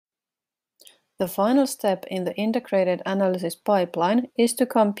The final step in the integrated analysis pipeline is to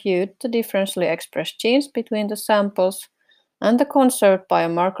compute the differentially expressed genes between the samples and the conserved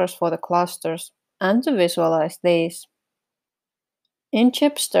biomarkers for the clusters, and to visualize these. In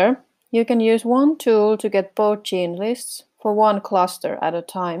Chipster, you can use one tool to get both gene lists for one cluster at a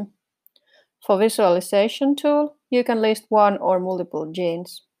time. For visualization tool, you can list one or multiple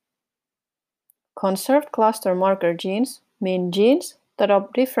genes. Conserved cluster marker genes mean genes that are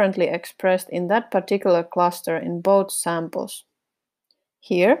differently expressed in that particular cluster in both samples.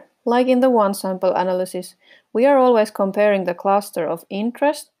 Here, like in the one-sample analysis, we are always comparing the cluster of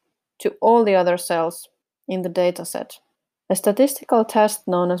interest to all the other cells in the dataset. A statistical test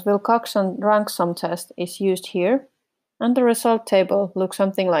known as Wilcoxon rank sum test is used here, and the result table looks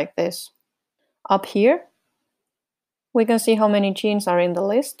something like this. Up here, we can see how many genes are in the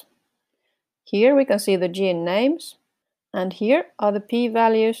list. Here we can see the gene names, and here are the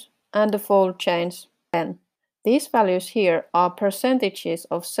p-values and the fold chains n. These values here are percentages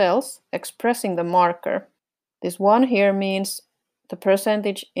of cells expressing the marker. This 1 here means the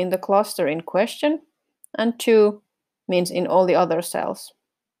percentage in the cluster in question, and 2 means in all the other cells.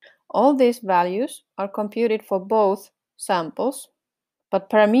 All these values are computed for both samples, but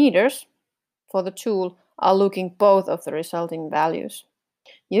parameters for the tool are looking both of the resulting values.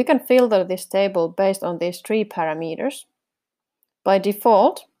 You can filter this table based on these 3 parameters. By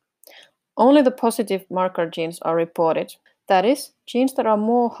default, only the positive marker genes are reported. That is, genes that are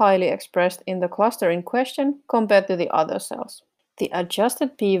more highly expressed in the cluster in question compared to the other cells. The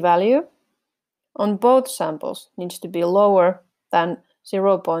adjusted p-value on both samples needs to be lower than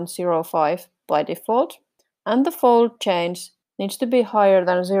 0.05 by default, and the fold change needs to be higher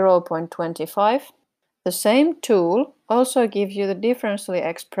than 0.25. The same tool also gives you the differentially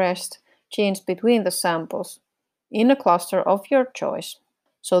expressed genes between the samples in a cluster of your choice.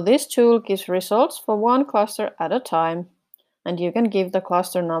 So this tool gives results for one cluster at a time, and you can give the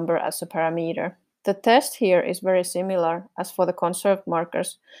cluster number as a parameter. The test here is very similar as for the conserved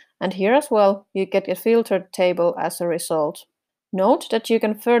markers, and here as well you get a filtered table as a result. Note that you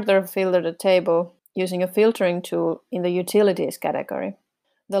can further filter the table using a filtering tool in the utilities category.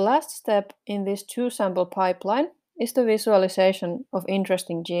 The last step in this 2-sample pipeline is the visualization of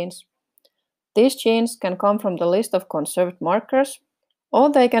interesting genes. These genes can come from the list of conserved markers,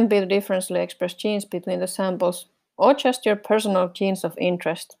 or they can be the differentially expressed genes between the samples, or just your personal genes of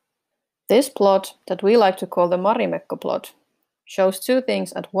interest. This plot, that we like to call the Marimekko plot, shows 2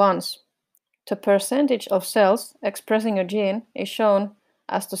 things at once. The percentage of cells expressing a gene is shown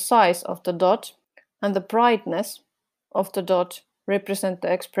as the size of the dot, and the brightness of the dot represent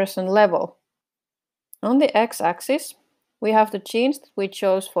the expression level. On the x-axis, we have the genes that we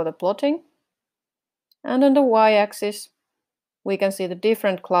chose for the plotting, and on the y-axis, we can see the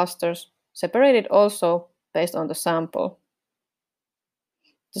different clusters separated also based on the sample.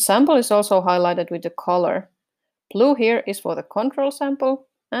 The sample is also highlighted with the color. Blue here is for the control sample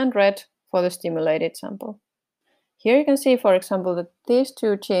and red for the stimulated sample. Here you can see, for example, that these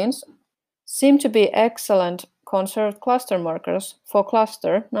 2 genes seem to be excellent conserved cluster markers for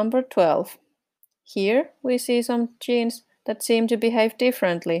cluster number 12. Here we see some genes that seem to behave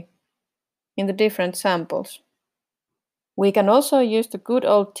differently in the different samples. We can also use the good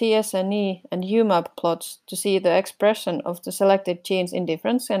old TSNE and UMAP plots to see the expression of the selected genes in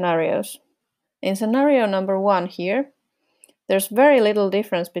different scenarios. In scenario number 1 here, there's very little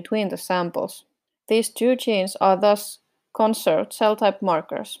difference between the samples. These 2 genes are thus conserved cell type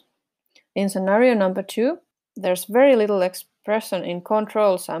markers. In scenario number 2, there's very little expression in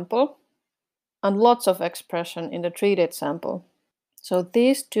control sample and lots of expression in the treated sample. So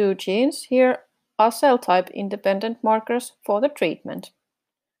these 2 genes here are cell type independent markers for the treatment.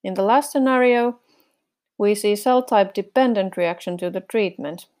 In the last scenario, we see cell type dependent reaction to the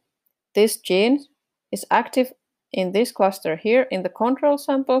treatment. This gene is active in this cluster here in the control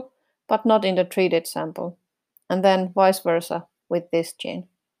sample, but not in the treated sample, and then vice versa with this gene.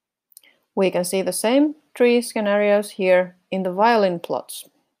 We can see the same 3 scenarios here in the violin plots.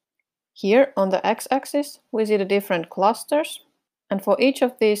 Here on the x-axis, we see the different clusters, and for each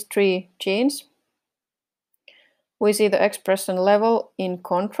of these 3 genes, we see the expression level in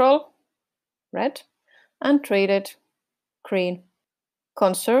control, red, and treated, green.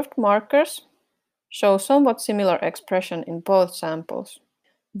 Conserved markers show somewhat similar expression in both samples.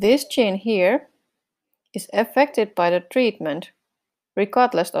 This gene here is affected by the treatment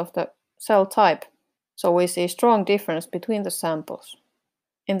regardless of the cell type, so we see strong difference between the samples.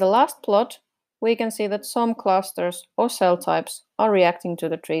 In the last plot, we can see that some clusters or cell types are reacting to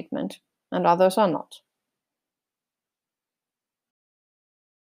the treatment and others are not.